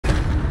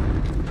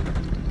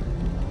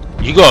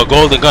You got a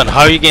golden gun.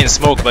 How are you getting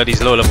smoked by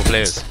these low level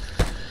players?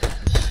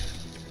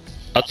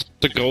 That's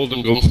the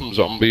golden gun from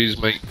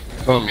zombies, mate.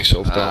 Calm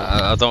yourself down.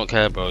 I don't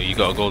care, bro. You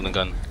got a golden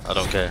gun. I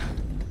don't care.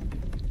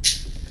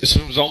 It's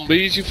from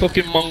zombies, you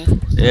fucking monk.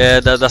 Yeah,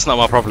 that's not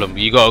my problem.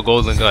 You got a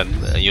golden gun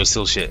and you're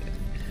still shit.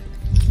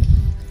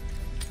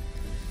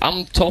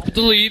 I'm top of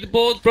the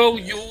leaderboard, bro.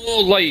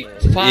 You're like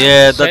 5,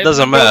 Yeah, that 7,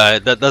 doesn't bro. matter.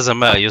 That doesn't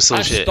matter. You're still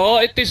I shit.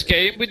 started this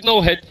game with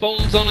no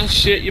headphones on and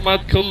shit, you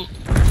mad cunt.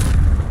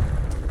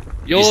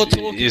 You're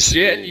talking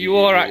shit and you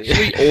are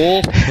actually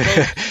awful,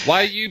 bro.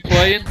 Why are you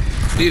playing?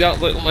 See that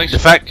little nice The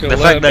fact killer,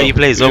 that you bro?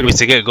 play zombies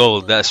to get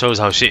gold, that shows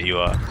how shit you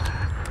are.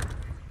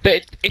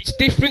 But it's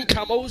different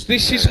camos.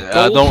 This is gold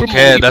I don't from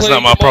care. That's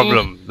not my multiplayer mode.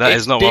 problem. That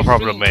It's is not my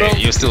problem, different, mate.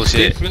 bro. You're still It's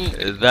shit.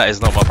 different. That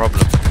is not my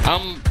problem.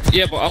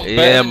 Yeah, but I'm better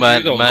Yeah, than man.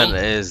 you, though, Man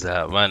man. is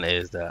that. Man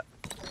is that.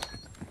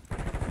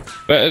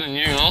 Better than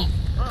you, no?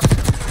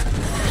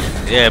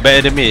 Yeah,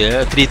 better than me.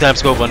 3 times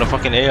scope on a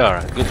fucking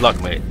AR. Good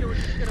luck, mate.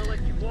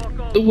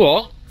 The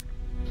what?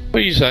 What are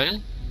you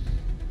saying?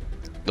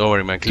 Don't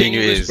worry, man. Clean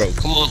your English, ears.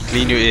 bro. Come on.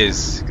 Clean your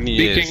ears. Clean your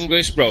Speak ears.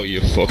 English, bro.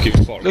 You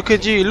fucking fuck. Look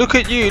at you. Look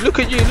at you. Look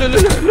at you. Look,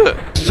 look, look, look.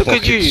 Look at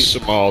Fucking you.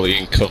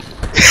 Somalian cunt.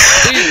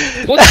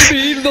 Dude, what do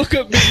you mean? Look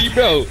at me,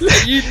 bro.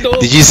 You know.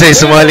 Did you say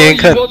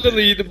Somalian Where are cunt? you on the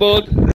leaderboard?